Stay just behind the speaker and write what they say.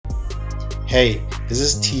Hey, this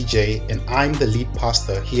is TJ and I'm the lead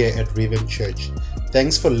pastor here at Revamp Church.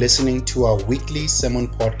 Thanks for listening to our weekly sermon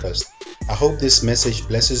podcast. I hope this message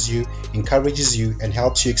blesses you, encourages you, and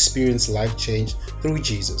helps you experience life change through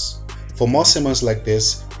Jesus. For more sermons like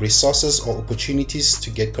this, resources or opportunities to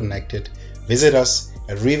get connected, visit us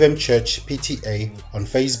at Revamp Church PTA on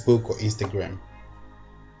Facebook or Instagram.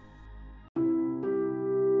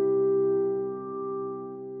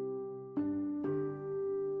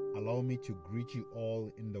 Allow me to greet you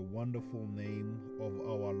all in the wonderful name of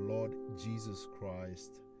our Lord Jesus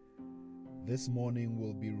Christ. This morning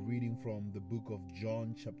we'll be reading from the book of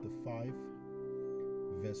John chapter 5,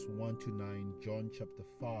 verse 1 to 9. John chapter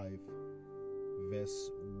 5,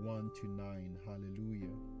 verse 1 to 9.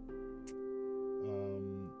 Hallelujah.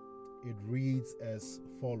 It reads as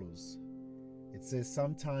follows. It says,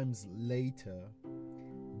 "Sometimes later,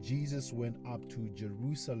 Jesus went up to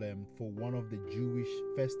Jerusalem for one of the Jewish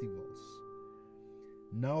festivals.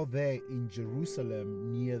 Now there in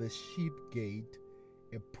Jerusalem, near the sheep gate,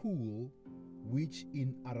 a pool, which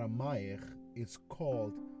in Aramaic is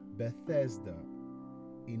called Bethesda,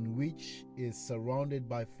 in which is surrounded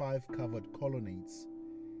by 5 covered colonnades.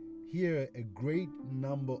 Here a great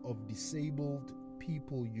number of disabled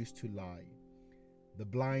people used to lie, the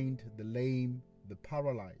blind, the lame, the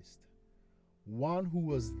paralyzed. One who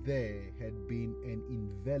was there had been an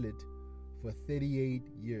invalid for 38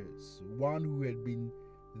 years. One who had been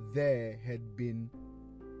there had been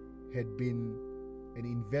an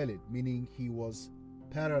invalid, meaning he was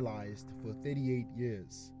paralyzed for 38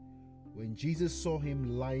 years. When Jesus saw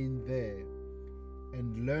him lying there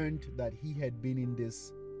and learned that he had been in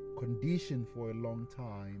this condition for a long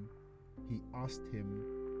time, he asked him,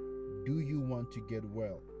 'Do you want to get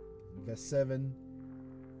well?' Verse 7,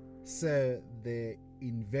 "Sir," the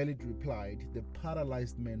invalid replied, the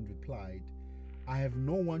paralyzed man replied, "I have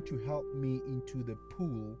no one to help me into the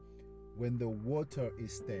pool when the water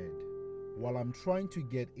is stirred. While I'm trying to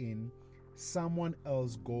get in, someone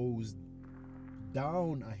else goes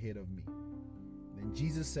down ahead of me." Then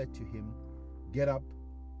Jesus said to him, "Get up,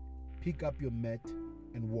 pick up your mat,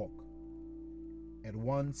 and walk." At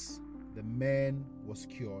once the man was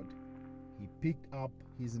cured. He picked up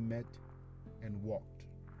his mat and walked.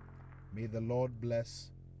 May the Lord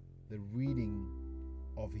bless the reading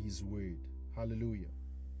of His word. Hallelujah.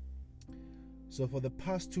 So for the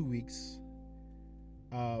past 2 weeks,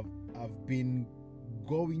 I've been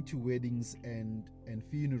going to weddings and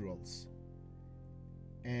funerals.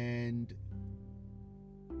 And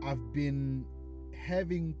I've been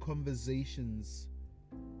having conversations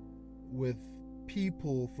with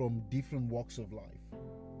people from different walks of life.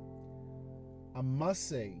 I must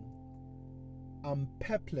say, I'm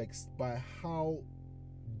perplexed by how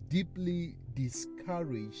deeply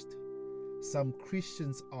discouraged some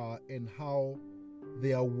Christians are and how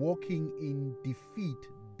they are walking in defeat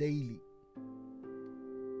daily.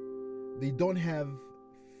 They don't have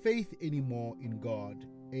faith anymore in God,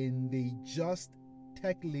 and they just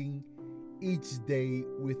tackling each day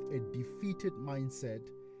with a defeated mindset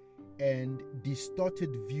and distorted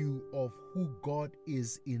view of who God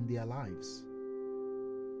is in their lives.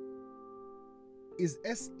 It's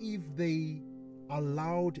as if they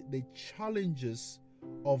allowed the challenges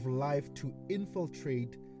of life to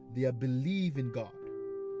infiltrate their belief in God.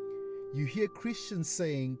 You hear Christians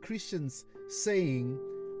saying,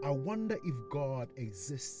 "I wonder if God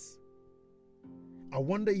exists. I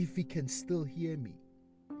wonder if He can still hear me.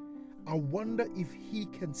 I wonder if He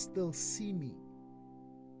can still see me."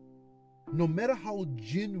 No matter how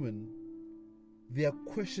genuine their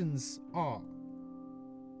questions are,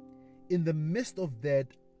 in the midst of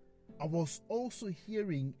that, I was also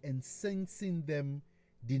hearing and sensing them,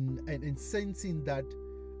 sensing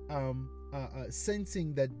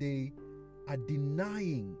that they are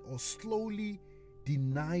denying or slowly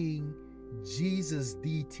denying Jesus'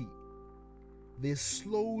 deity. They're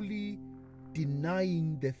slowly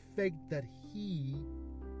denying the fact that He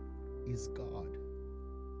is God.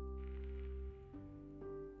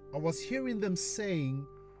 I was hearing them saying,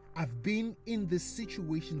 "I've been in this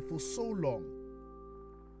situation for so long.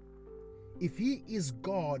 If He is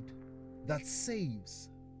God that saves,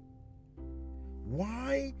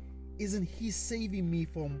 why isn't He saving me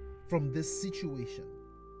from this situation?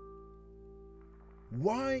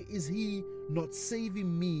 Why is He not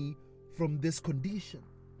saving me from this condition?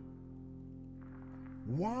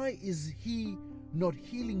 Why is He not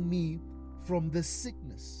healing me from this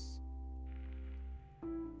sickness?"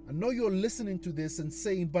 I know you're listening to this and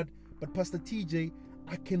saying, but Pastor TJ,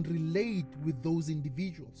 I can relate with those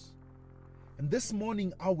individuals. And this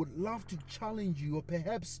morning, I would love to challenge you or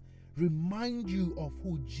perhaps remind you of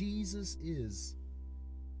who Jesus is.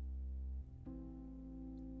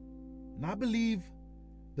 And I believe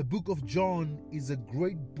the book of John is a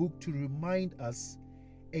great book to remind us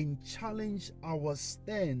and challenge our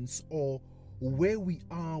stance or where we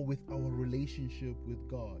are with our relationship with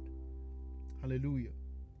God. Hallelujah.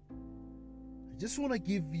 I just want to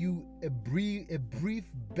give you a brief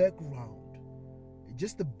background,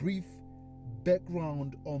 just a brief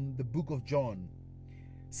background on the book of John.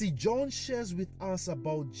 See, John shares with us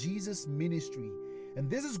about Jesus' ministry, and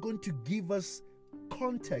this is going to give us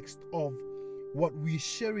context of what we're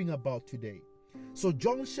sharing about today. So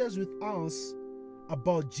John shares with us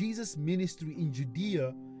about Jesus' ministry in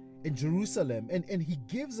Judea and Jerusalem, and he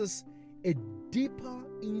gives us a deeper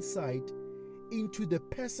insight into the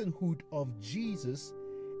personhood of Jesus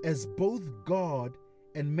as both God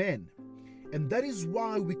and man. And that is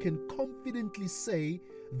why we can confidently say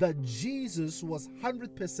that Jesus was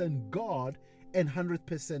 100% God and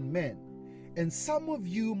 100% man. And some of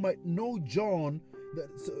you might know John, that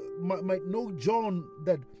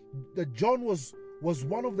John was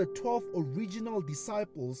one of the 12 original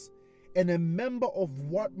disciples and a member of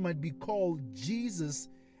what might be called Jesus'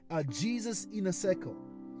 inner circle.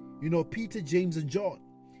 You know, Peter, James, and John.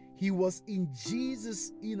 He was in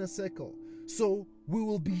Jesus' inner circle. So we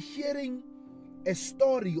will be hearing a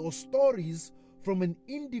story or stories from an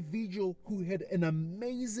individual who had an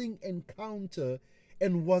amazing encounter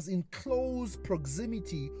and was in close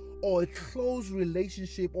proximity or a close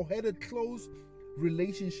relationship or had a close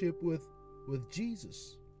relationship with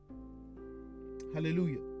Jesus.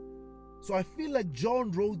 Hallelujah. So I feel like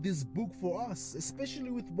John wrote this book for us,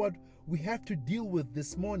 especially with what we have to deal with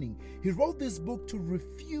this morning. He wrote this book to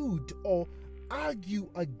refute or argue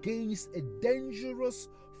against a dangerous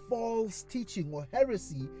false teaching or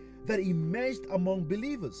heresy that emerged among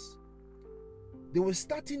believers. They were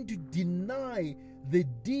starting to deny the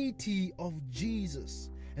deity of Jesus.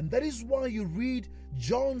 And that is why you read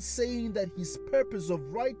John saying that his purpose of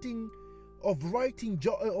writing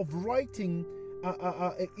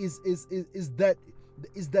is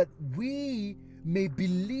that we may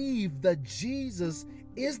believe that Jesus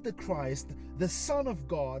is the Christ, the Son of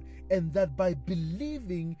God, and that by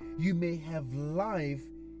believing you may have life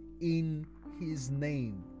in his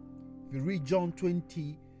name. If you read John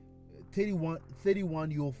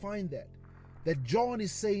 20:31, you'll find that John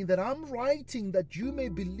is saying that I'm writing that you may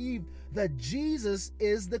believe that Jesus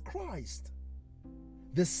is the Christ,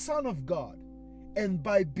 the Son of God. And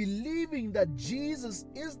by believing that Jesus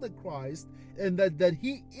is the Christ and that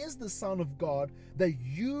he is the Son of God, that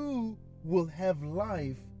you will have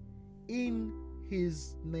life in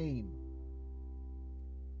his name.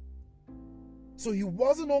 So he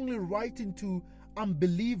wasn't only writing to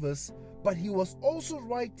unbelievers, but he was also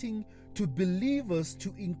writing to believers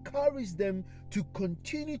to encourage them to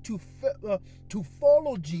continue to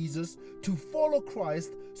follow Jesus, to follow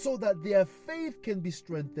Christ, so that their faith can be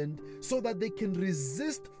strengthened, so that they can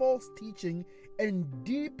resist false teaching and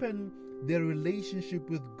deepen their relationship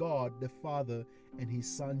with God the Father and his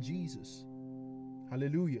Son Jesus.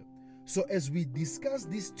 Hallelujah. So as we discuss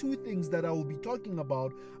these two things that I will be talking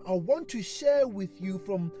about, I want to share with you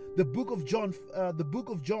from the book of John.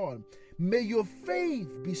 May your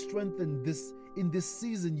faith be strengthened in this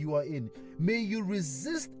season you are in. May you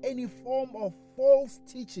resist any form of false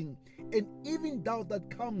teaching and even doubt that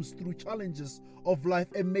comes through challenges of life.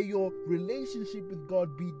 And may your relationship with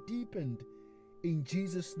God be deepened in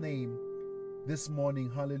Jesus' name this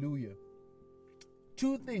morning. Hallelujah.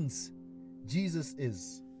 Two things Jesus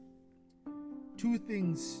is. Two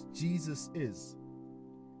things Jesus is.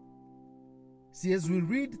 See, as we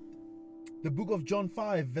read the book of John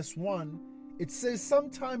 5 verse 1, it says,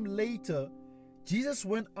 sometime later, Jesus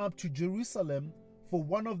went up to Jerusalem for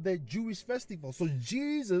one of the Jewish festivals. So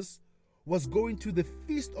Jesus was going to the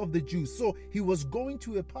feast of the Jews. So he was going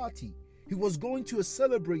to a party. He was going to a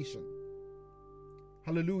celebration.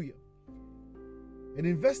 Hallelujah. And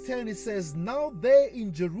in verse 10 it says, now there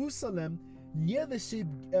in Jerusalem, near the sheep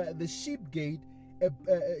gate,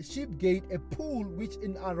 a pool which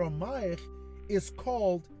in Aramaic is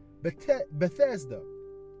called Bethesda.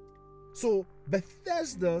 So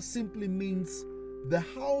Bethesda simply means the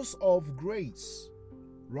house of grace,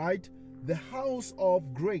 right? The house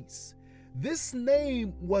of grace. This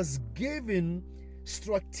name was given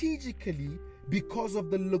strategically because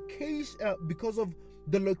of the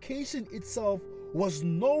location itself was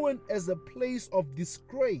known as a place of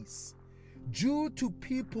disgrace due to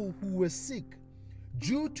people who were sick,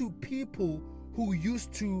 due to people who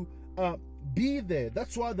used to be there.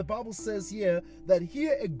 That's why the Bible says here that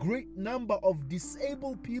here a great number of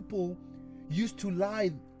disabled people used to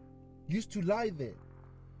lie used to lie there.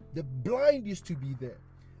 The blind used to be there.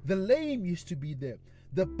 The lame used to be there.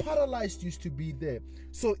 The paralyzed used to be there.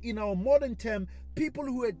 So in our modern term, people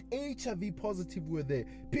who had HIV positive were there.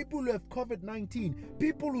 People who have COVID-19.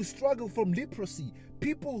 People who struggle from leprosy.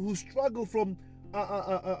 People who struggle from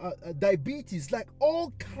diabetes. Like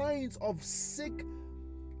all kinds of sick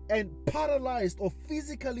and paralyzed or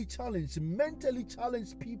physically challenged, mentally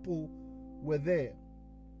challenged people were there.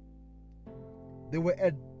 They were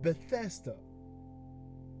at Bethesda.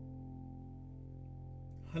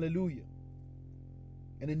 Hallelujah.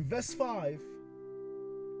 And in verse 5,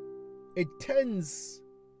 it turns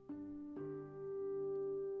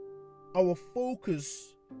our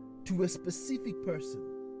focus to a specific person.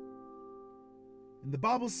 And the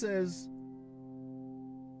Bible says,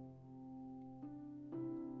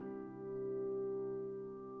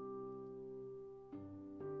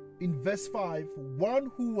 in verse 5,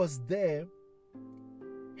 one who was there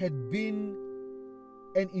had been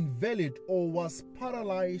an invalid or was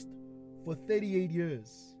paralyzed for 38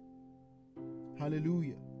 years.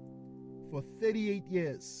 Hallelujah. For 38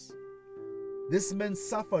 years. This man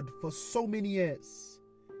suffered for so many years.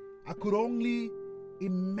 I could only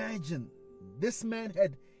imagine. This man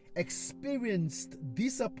had experienced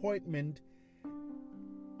disappointment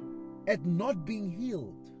at not being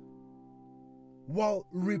healed, while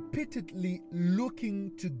repeatedly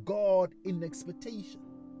looking to God in expectation.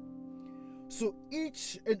 So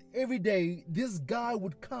each and every day, this guy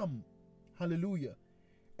would come. Hallelujah.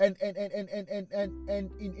 And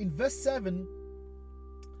in verse 7,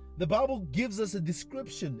 the Bible gives us a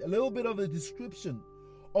description, a little bit of a description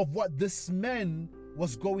of what this man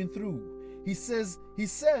was going through. He says,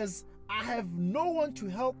 I have no one to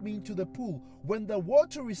help me into the pool. When the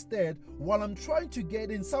water is stirred, while I'm trying to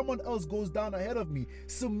get in, someone else goes down ahead of me.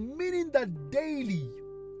 So meaning that daily,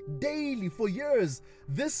 for years,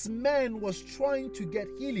 this man was trying to get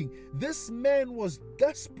healing. This man was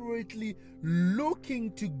desperately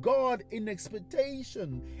looking to God in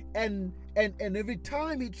expectation. And every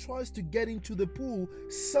time he tries to get into the pool,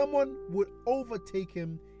 someone would overtake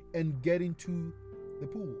him and get into the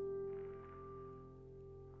pool.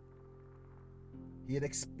 He had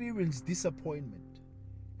experienced disappointment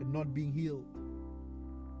and not being healed.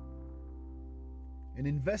 And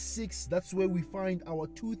in verse 6, that's where we find our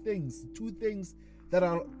two things that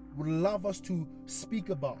I would love us to speak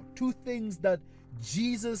about. Two things that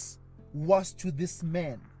Jesus was to this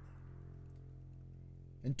man,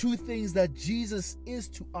 and two things that Jesus is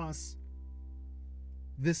to us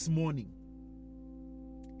this morning.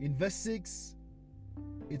 In verse 6,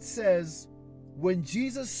 it says, when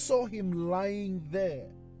Jesus saw him lying there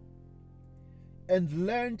and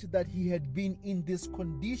learned that he had been in this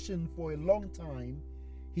condition for a long time,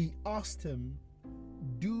 he asked him,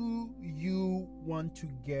 do you want to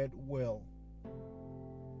get well?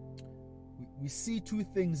 We see two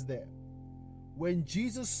things there. When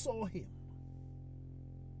Jesus saw him,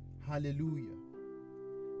 hallelujah,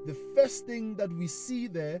 the first thing that we see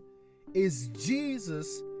there is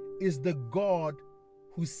Jesus is the God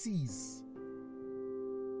who sees.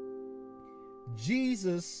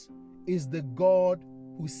 Jesus is the God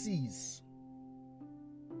who sees.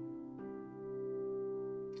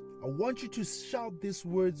 I want you to shout these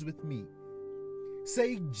words with me.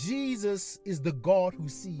 Say, Jesus is the God who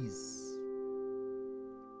sees.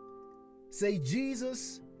 Say,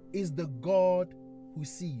 Jesus is the God who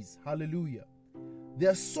sees. Hallelujah.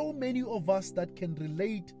 There are so many of us that can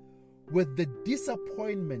relate with the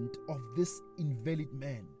disappointment of this invalid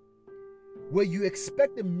man, where you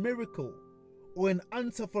expect a miracle or an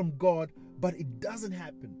answer from God, but it doesn't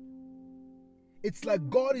happen. It's like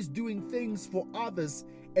God is doing things for others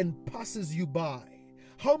and passes you by.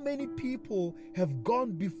 How many people have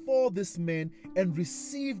gone before this man and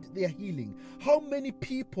received their healing? How many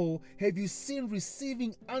people have you seen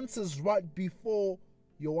receiving answers right before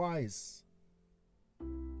your eyes?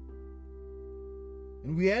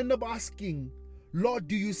 And we end up asking, Lord,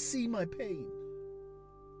 do you see my pain?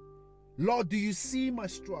 Lord, do you see my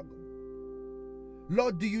struggle?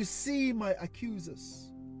 Lord, do you see my accusers?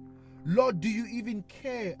 Lord, do you even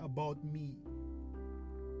care about me?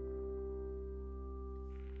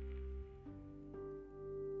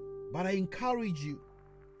 But I encourage you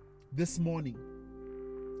this morning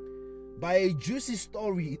by a juicy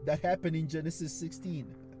story that happened in Genesis 16.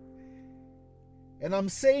 And I'm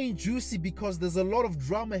saying juicy because there's a lot of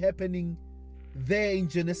drama happening there in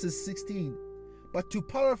Genesis 16. But to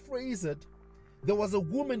paraphrase it, there was a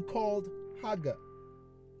woman called Hagar.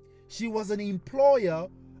 She was an employee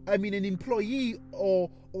or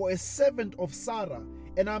a servant of Sarah.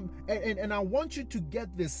 And I want you to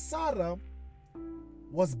get this. Sarah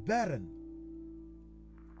was barren.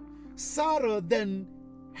 Sarah then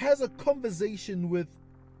has a conversation with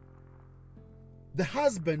the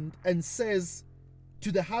husband and says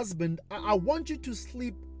to the husband, I want you to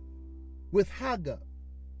sleep with Hagar.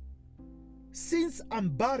 Since I'm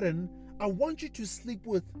barren, I want you to sleep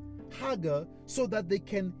with Hagar so that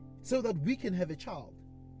we can have a child.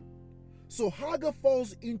 So Hagar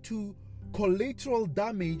falls into collateral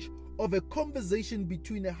damage of a conversation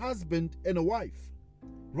between a husband and a wife,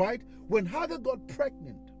 right? When Hagar got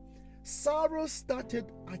pregnant, Sarah started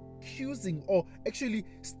accusing, or actually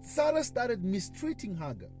Sarah started mistreating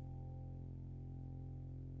Hagar.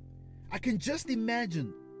 I can just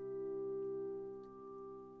imagine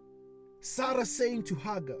Sarah saying to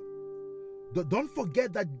Hagar, don't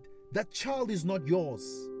forget that that child is not yours.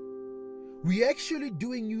 We're actually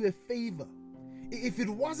doing you a favor. If it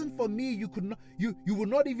wasn't for me, you would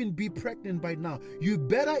not even be pregnant by now. You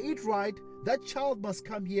better eat right. That child must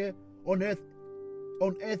come here on earth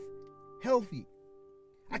healthy.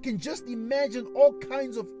 I can just imagine all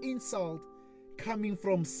kinds of insult coming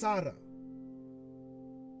from Sarah,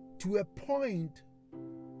 to a point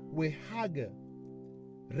where Hagar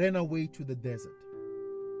ran away to the desert.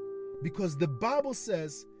 Because the Bible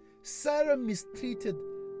says Sarah mistreated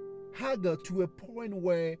Hagar to a point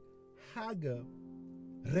where Hagar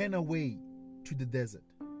ran away to the desert.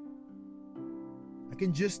 I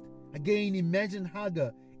can just again imagine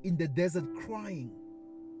Hagar in the desert crying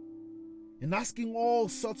and asking all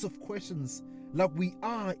sorts of questions like we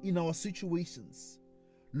are in our situations.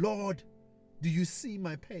 Lord, do you see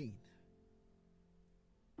my pain?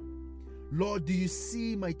 Lord, do you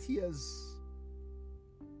see my tears?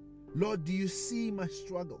 Lord, do you see my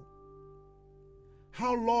struggle?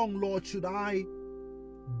 How long, Lord, should I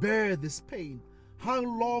bear this pain? How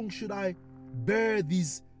long should I bear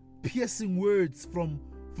these piercing words from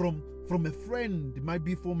a friend? It might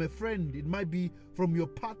be from a friend. It might be from your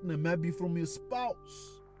partner. It might be from your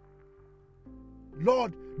spouse.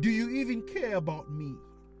 Lord, do you even care about me?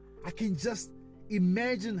 I can just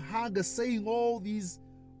imagine Hagar saying all these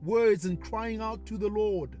words and crying out to the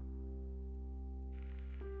Lord.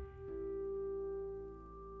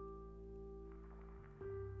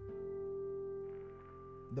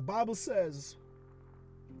 The Bible says,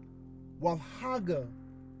 while Hagar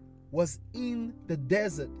was in the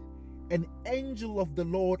desert, an angel of the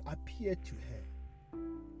Lord appeared to her.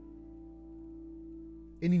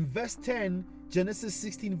 And in verse 10, Genesis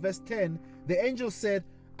 16 verse 10, the angel said,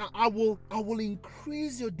 I will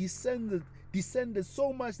increase your descendants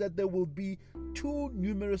so much that there will be too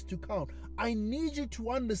numerous to count. I need you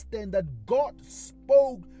to understand that God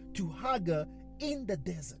spoke to Hagar in the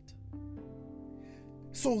desert.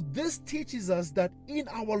 So this teaches us that in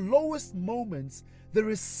our lowest moments, there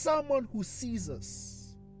is someone who sees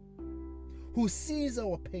us, who sees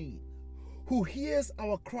our pain, who hears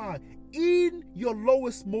our cry. In your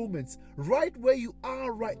lowest moments, right where you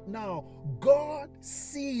are right now, God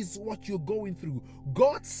sees what you're going through.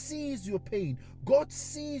 God sees your pain. God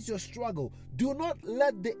sees your struggle. Do not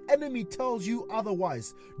let the enemy tell you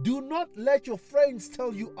otherwise. Do not let your friends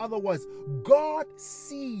tell you otherwise. God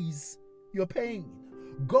sees your pain.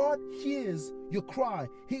 God hears your cry.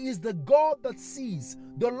 He is the God that sees.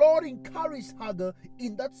 The Lord encouraged Hagar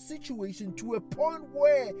in that situation to a point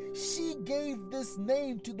where she gave this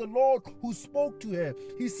name to the Lord who spoke to her.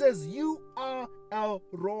 He says, you are El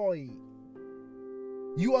Roi.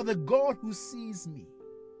 You are the God who sees me.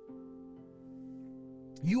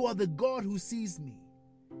 You are the God who sees me.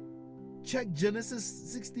 Check Genesis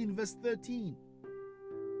 16 verse 13.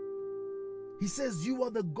 He says, you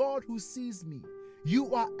are the God who sees me.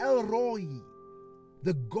 You are El Roi,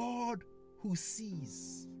 the God who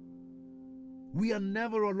sees. We are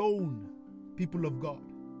never alone, people of God.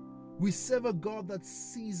 We serve a God that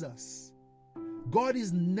sees us. God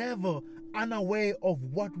is never unaware of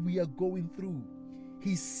what we are going through.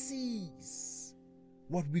 He sees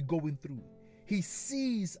what we're going through. He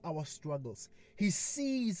sees our struggles. He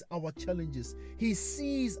sees our challenges. He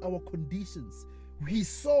sees our conditions. He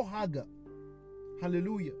saw Hagar.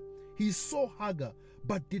 Hallelujah. He saw Hagar,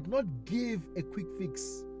 but did not give a quick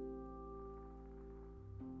fix.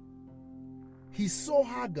 He saw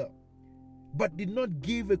Hagar, but did not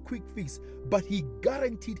give a quick fix, but he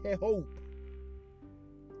guaranteed her hope.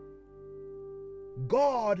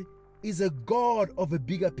 God is a God of a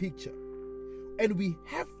bigger picture, and we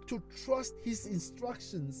have to trust his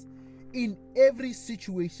instructions in every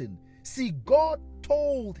situation. See, God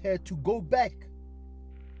told her to go back.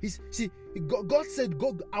 God said,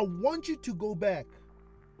 go, I want you to go back.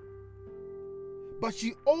 But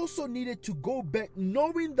she also needed to go back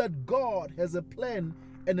knowing that God has a plan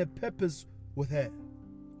and a purpose with her.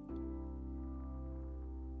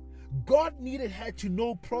 God needed her to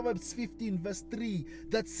know Proverbs 15 verse 3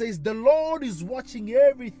 that says, the Lord is watching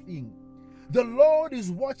everything. The Lord is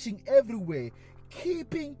watching everywhere,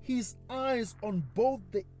 keeping his eyes on both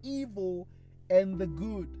the evil and the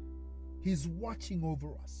good. He's watching over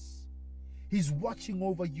us. He's watching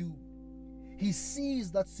over you. He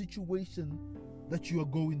sees that situation that you are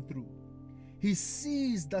going through. He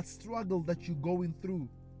sees that struggle that you're going through.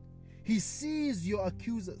 He sees your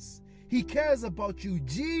accusers. He cares about you.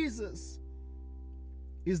 Jesus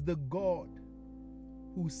is the God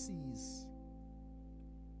who sees.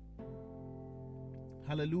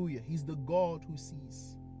 Hallelujah. He's the God who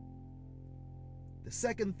sees. The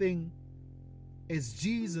second thing is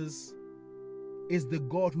Jesus is the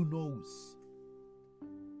God who knows.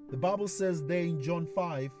 The Bible says there in John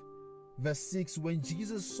 5 verse 6, when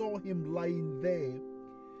Jesus saw him lying there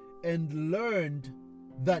and learned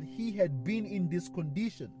that he had been in this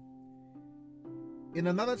condition. In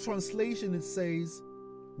another translation it says,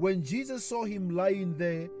 when Jesus saw him lying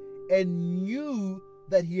there and knew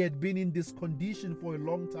that he had been in this condition for a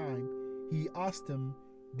long time, he asked him,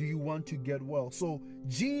 do you want to get well? So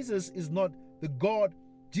Jesus is not the God.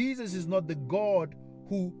 Jesus is not the God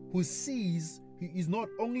who sees. He is not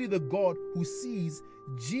only the God who sees.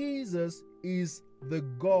 Jesus is the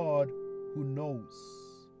God who knows.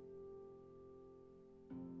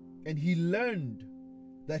 And he learned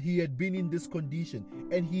that he had been in this condition,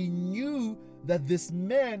 and he knew that this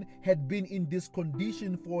man had been in this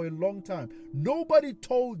condition for a long time. Nobody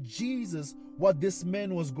told Jesus what this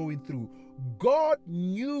man was going through. God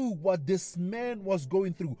knew what this man was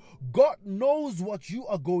going through. God knows what you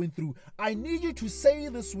are going through. I need you to say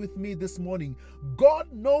this with me this morning.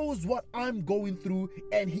 God knows what I'm going through,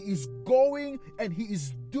 and he is going and he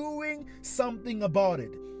is doing something about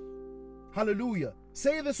it. Hallelujah.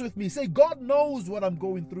 Say this with me. Say, God knows what I'm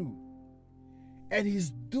going through, and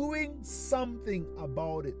he's doing something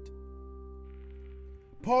about it.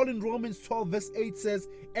 Paul in Romans 12 verse 8 says,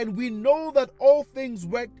 and we know that all things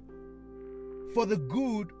work for the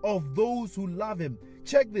good of those who love him.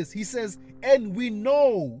 Check this. He says, and we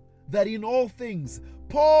know that in all things.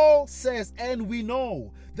 Paul says, and we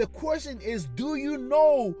know. The question is, do you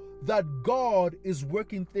know that God is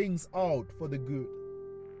working things out for the good?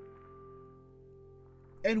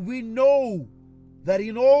 And we know that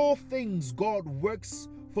in all things God works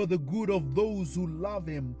for the good of those who love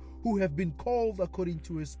him, who have been called according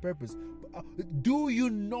to his purpose. Do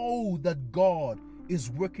you know that God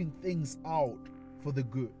is working things out for the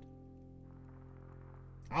good?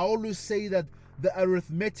 I always say that the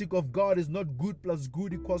arithmetic of God is not good plus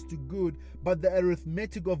good equals to good, but the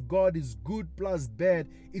arithmetic of God is good plus bad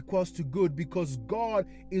equals to good, because God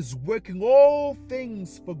is working all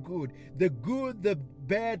things for good. The good, the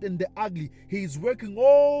bad, and the ugly. He is working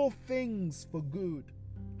all things for good.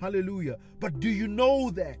 Hallelujah. But do you know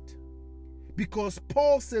that? Because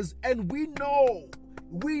Paul says, and we know,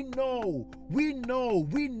 I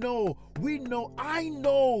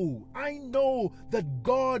know that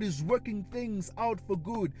God is working things out for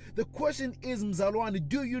good. The question is, Mzalwane,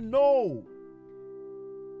 do you know?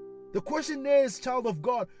 The question is, child of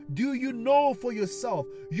God, do you know for yourself?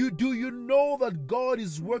 Do you know that God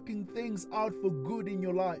is working things out for good in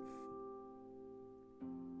your life?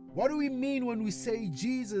 What do we mean when we say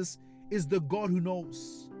Jesus is the God who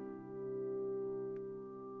knows?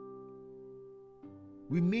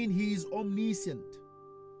 We mean he is omniscient.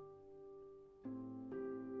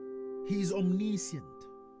 He is omniscient.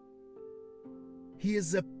 He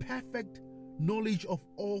has a perfect knowledge of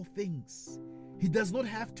all things. He does not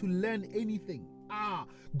have to learn anything.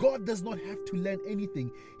 God does not have to learn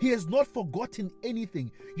anything. He has not forgotten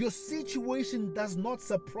anything. Your situation does not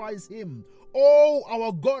surprise him. Oh,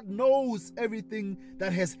 our God knows everything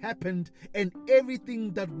that has happened and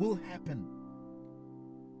everything that will happen.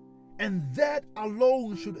 And that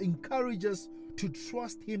alone should encourage us to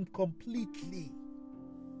trust him completely.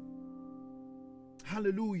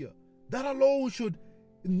 Hallelujah. That alone should,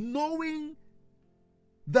 knowing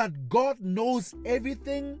that God knows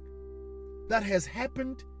everything that has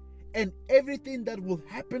happened and everything that will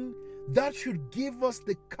happen, that should give us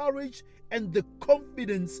the courage and the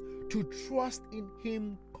confidence to trust in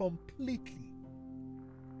him completely.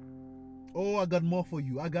 Oh, I got more for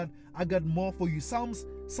you. I got more for you. Psalms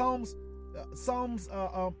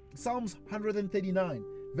 139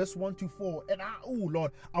 verse 1 to 4. And oh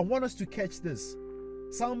Lord, I want us to catch this.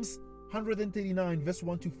 Psalms 139 verse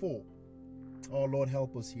 1 to 4. Oh Lord,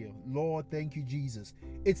 help us here. Lord, thank you, Jesus.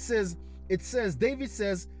 It says, David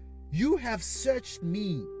says, you have searched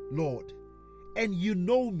me, Lord, and you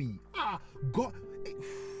know me. God,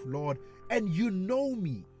 Lord, and you know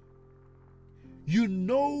me. You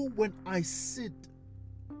know when I sit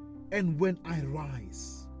and when I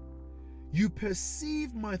rise. You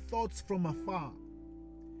perceive my thoughts from afar.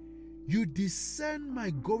 You discern my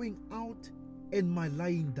going out and my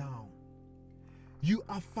lying down. You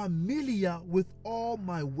are familiar with all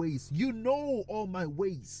my ways. You know all my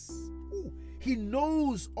ways. Ooh, he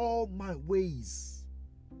knows all my ways.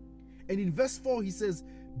 And in verse 4 he says,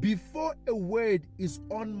 before a word is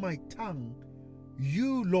on my tongue,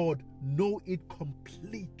 you, Lord, know it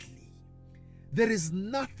completely. There is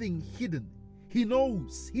nothing hidden. He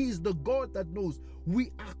knows. He is the God that knows.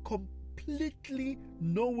 We are completely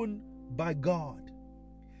known by God.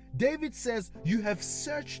 David says, you have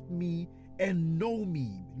searched me and know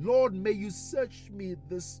me. Lord, may you search me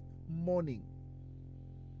this morning.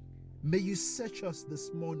 May you search us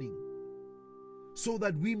this morning so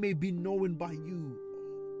that we may be known by you.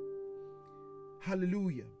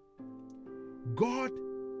 Hallelujah. God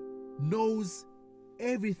knows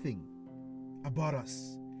everything about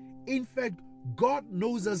us. In fact, God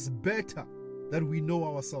knows us better than we know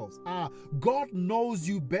ourselves. God knows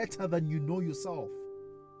you better than you know yourself.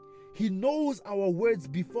 He knows our words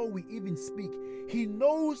before we even speak. He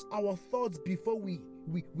knows our thoughts before we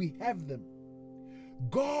have them.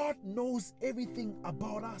 God knows everything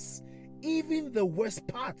about us, even the worst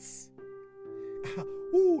parts.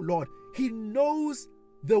 Oh Lord, He knows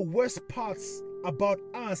the worst parts about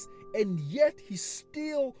us, and yet He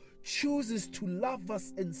still chooses to love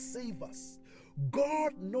us and save us.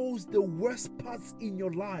 God knows the worst parts in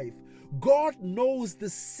your life. God knows the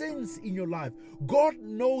sins in your life. God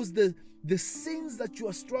knows the sins that you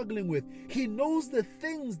are struggling with. He knows the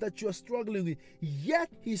things that you are struggling with. Yet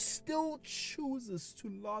He still chooses to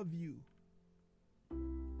love you.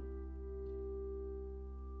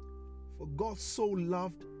 For God so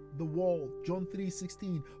loved the world, John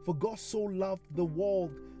 3:16. For God so loved the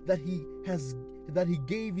world that He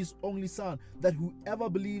gave His only Son, that whoever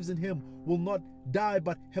believes in Him will not die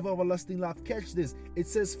but have everlasting life. Catch this. It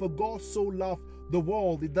says, for God so loved the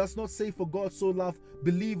world. It does not say for God so loved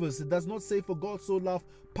believers. It does not say for God so loved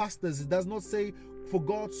pastors. It does not say for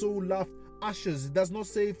God so loved ushers. It does not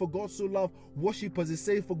say for God so loved worshippers. It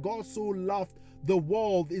says for God so loved the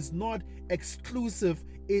world. Is not exclusive.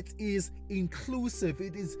 It is inclusive.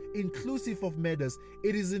 It is inclusive of matters.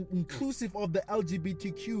 It is inclusive of the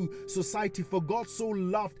LGBTQ society. For God so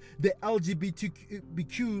loved the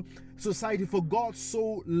LGBTQ society. For God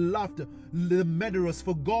so loved the murderers.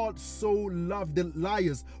 For God so loved the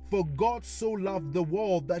liars. For God so loved the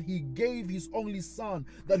world that He gave His only Son,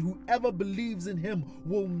 that whoever believes in Him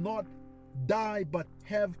will not die but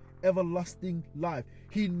have everlasting life.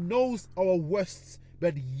 He knows our worsts,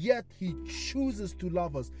 but yet He chooses to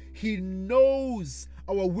love us. He knows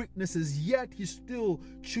our weaknesses, yet He still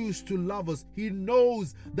chooses to love us. He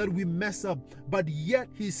knows that we mess up, but yet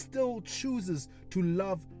He still chooses to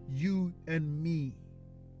love you and me.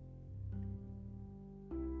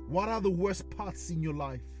 What are the worst parts in your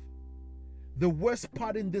life? The worst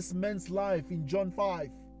part in this man's life in John 5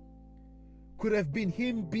 could have been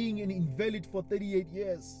him being an invalid for 38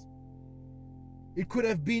 years. It could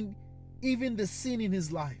have been even the sin in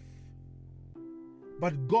his life.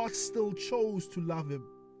 But God still chose to love him.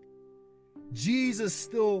 Jesus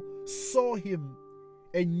still saw him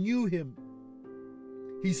and knew him.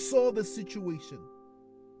 He saw the situation.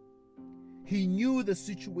 He knew the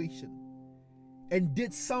situation and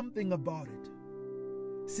did something about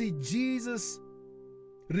it. See, Jesus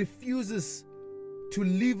refuses to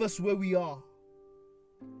leave us where we are.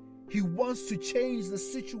 He wants to change the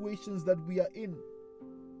situations that we are in.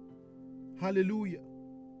 Hallelujah.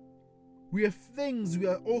 We have things we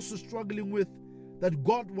are also struggling with that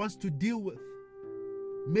God wants to deal with.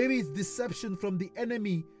 Maybe it's deception from the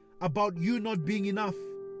enemy about you not being enough,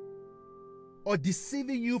 or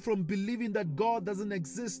deceiving you from believing that God doesn't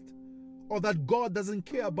exist or that God doesn't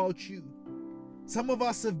care about you. Some of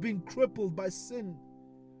us have been crippled by sin.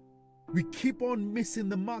 We keep on missing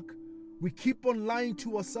the mark. We keep on lying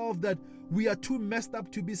to ourselves that we are too messed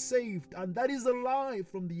up to be saved. And that is a lie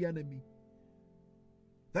from the enemy.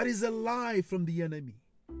 That is a lie from the enemy.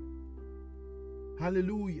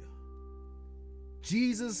 Hallelujah.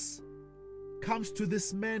 Jesus comes to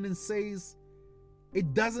this man and says,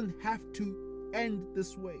 it doesn't have to end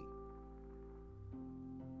this way.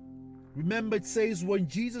 Remember, it says when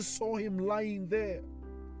Jesus saw him lying there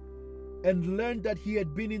and learned that he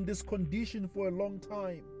had been in this condition for a long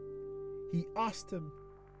time, he asked him,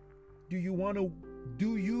 do you want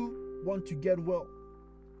to get well?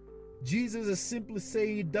 Jesus is simply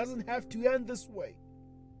saying it doesn't have to end this way.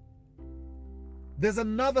 There's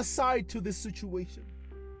another side to this situation.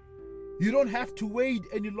 You don't have to wait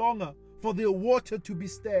any longer for the water to be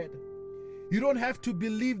stirred. You don't have to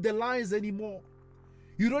believe the lies anymore.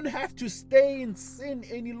 You don't have to stay in sin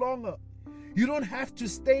any longer. You don't have to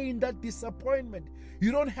stay in that disappointment.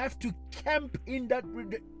 You don't have to camp in that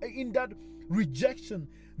rejection.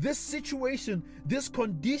 This situation, this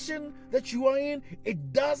condition that you are in,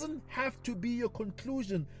 it doesn't have to be your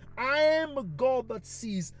conclusion. I am a God that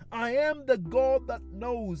sees. I am the God that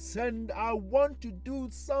knows. And I want to do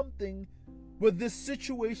something with this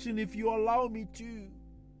situation if you allow me to.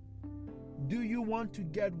 Do you want to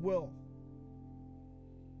get well?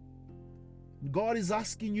 God is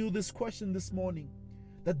asking you this question this morning.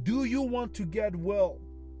 That do you want to get well?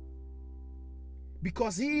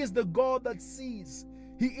 Because He is the God that sees.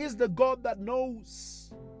 He is the God that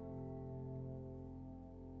knows.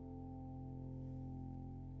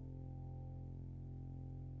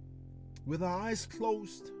 With our eyes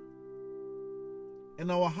closed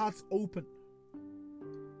and our hearts open,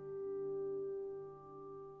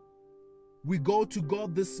 we go to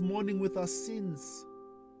God this morning with our sins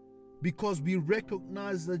because we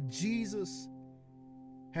recognize that Jesus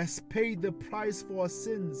has paid the price for our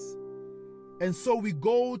sins. And so we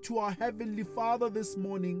go to our Heavenly Father this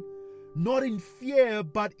morning, not in fear,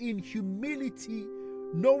 but in humility,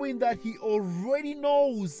 knowing that He already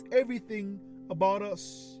knows everything about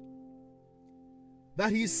us,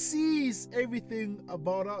 that He sees everything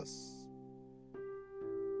about us.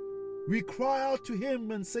 We cry out to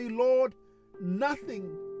Him and say, Lord,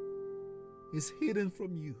 nothing is hidden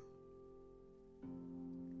from you.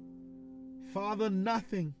 Father,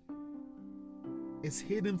 nothing is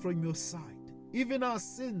hidden from your sight. Even our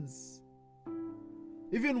sins,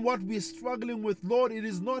 even what we're struggling with, Lord, it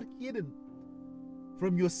is not hidden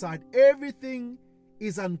from your sight. Everything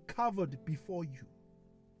is uncovered before you.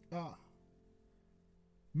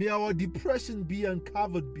 May our depression be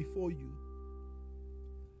uncovered before you.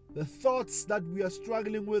 The thoughts that we are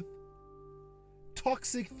struggling with,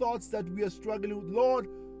 toxic thoughts that we are struggling with, Lord,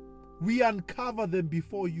 we uncover them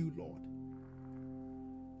before you, Lord.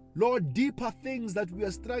 Lord, deeper things that we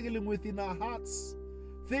are struggling with in our hearts,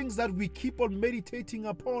 things that we keep on meditating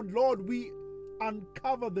upon, Lord, we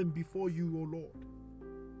uncover them before you, O Lord.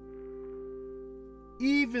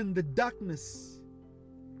 Even the darkness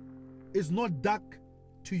is not dark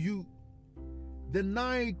to you. The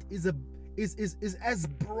night is as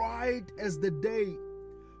bright as the day,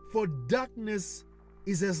 for darkness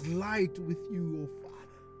is as light with you, O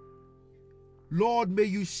Father. Lord, may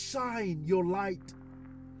you shine your light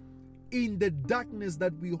in the darkness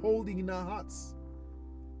that we're holding in our hearts.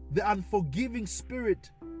 The unforgiving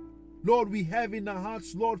spirit, Lord, we have in our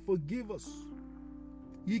hearts, Lord, forgive us.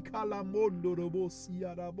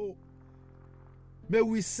 May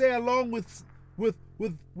we say along with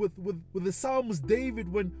the Psalmist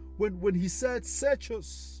David when he said, search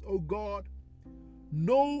us, O God,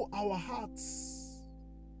 know our hearts.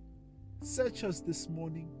 Search us this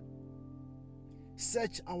morning.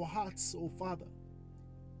 Search our hearts, O Father.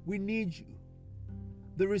 We need you.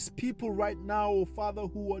 There is people right now, oh Father,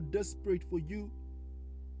 who are desperate for you.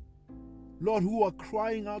 Lord, who are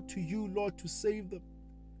crying out to you, Lord, to save them.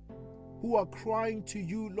 Who are crying to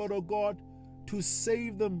you, Lord, oh God, to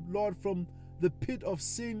save them, Lord, from the pit of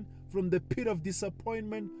sin, from the pit of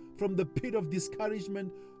disappointment, from the pit of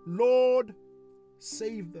discouragement. Lord,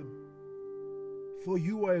 save them. For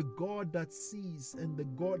you are a God that sees and the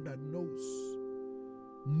God that knows.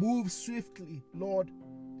 Move swiftly, Lord,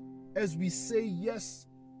 as we say yes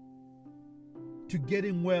to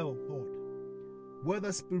getting well, Lord,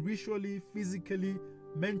 whether spiritually, physically,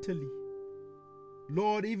 mentally.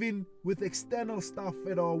 Lord, even with external stuff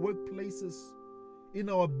at our workplaces, in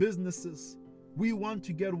our businesses, we want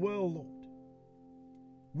to get well, Lord.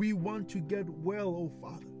 We want to get well, oh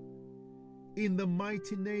Father, in the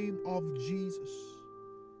mighty name of Jesus.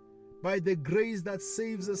 By the grace that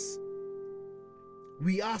saves us,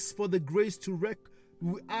 we ask for the grace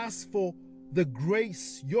we ask for the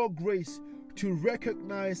grace, your grace, to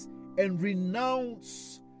recognize and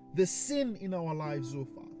renounce the sin in our lives, oh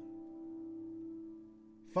Father.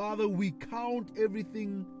 Father, we count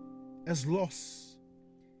everything as loss,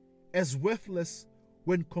 as worthless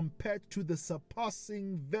when compared to the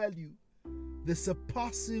surpassing value, the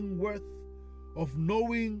surpassing worth of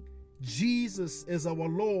knowing Jesus as our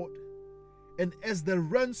Lord and as the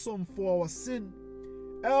ransom for our sin.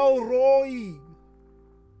 El Roi,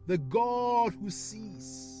 the God who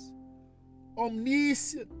sees,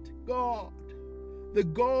 omniscient God, the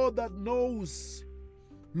God that knows.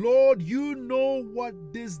 Lord, you know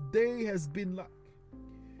what this day has been like.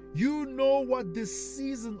 You know what this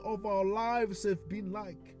season of our lives have been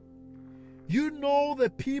like. You know the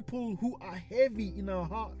people who are heavy in our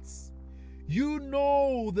hearts. You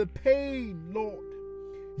know the pain, Lord.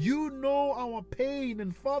 You know our pain,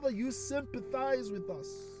 and Father, you sympathize with us.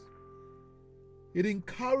 It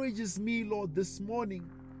encourages me, Lord, this morning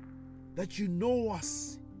that you know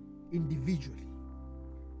us individually.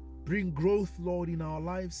 Bring growth, Lord, in our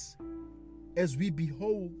lives as we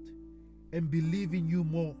behold and believe in you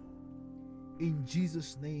more. In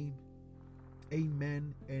Jesus' name,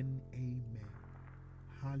 amen and amen.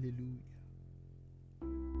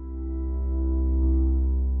 Hallelujah.